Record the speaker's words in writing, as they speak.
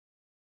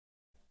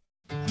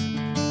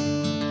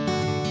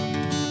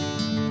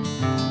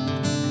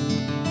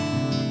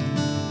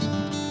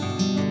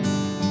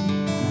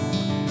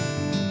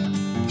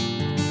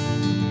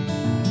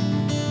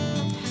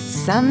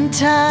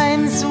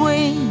Sometimes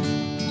we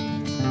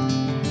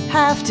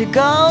have to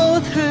go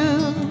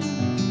through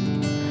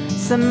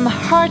some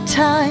hard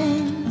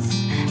times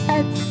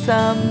at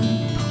some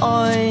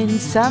point.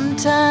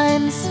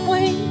 Sometimes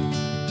we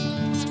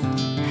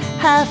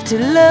have to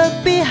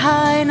look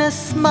behind a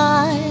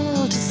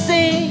smile to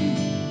see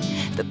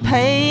the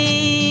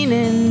pain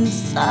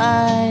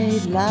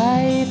inside.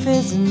 Life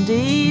isn't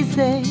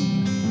easy.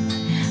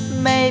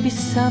 Maybe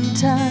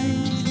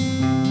sometimes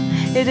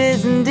it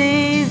isn't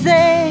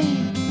easy.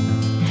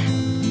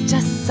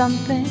 Just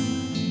something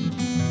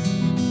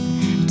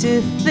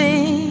to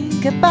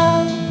think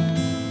about.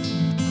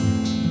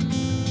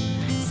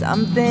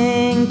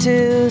 Something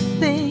to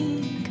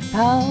think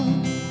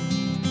about.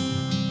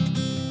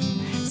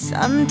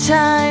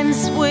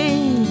 Sometimes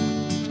we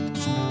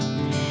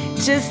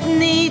just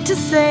need to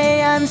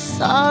say I'm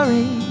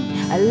sorry,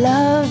 I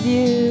love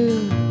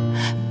you,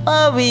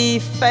 but we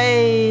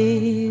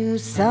fail.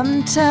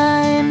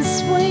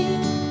 Sometimes we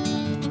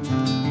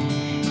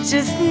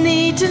just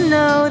need to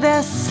know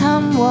there's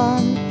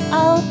someone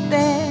out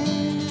there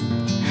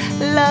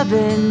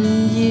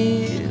loving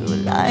you.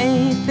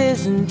 Life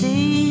isn't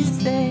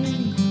easy.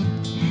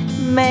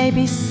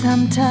 Maybe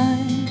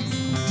sometimes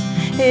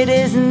it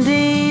isn't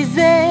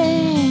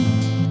easy.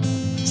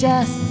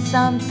 Just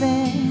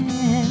something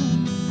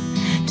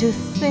to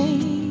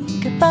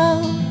think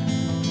about.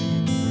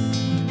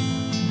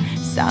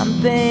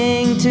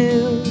 Something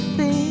to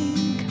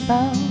think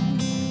about.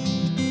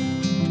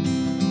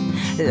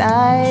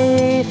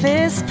 Life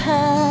is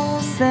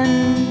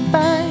passing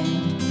by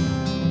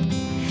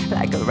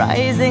like a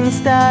rising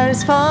star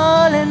is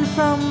falling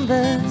from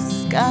the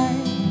sky.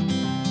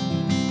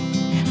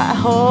 I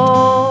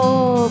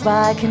hope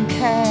I can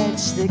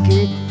catch the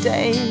good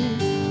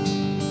days,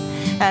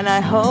 and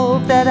I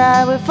hope that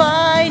I will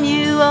find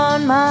you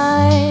on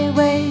my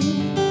way.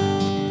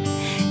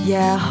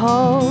 Yeah, I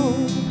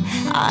hope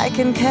I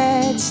can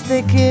catch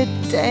the good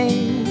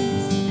days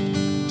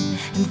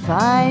and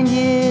find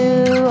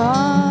you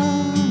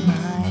on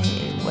my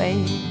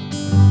way.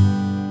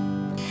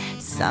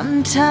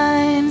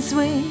 Sometimes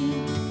we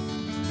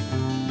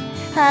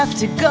have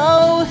to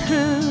go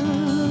through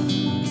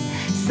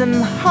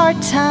some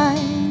hard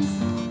times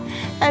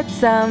at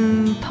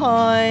some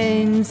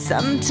point.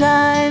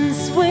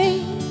 Sometimes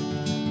we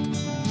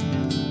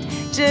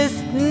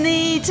just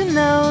need to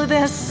know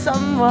there's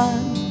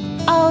someone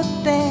out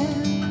there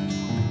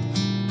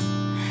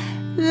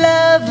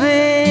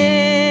loving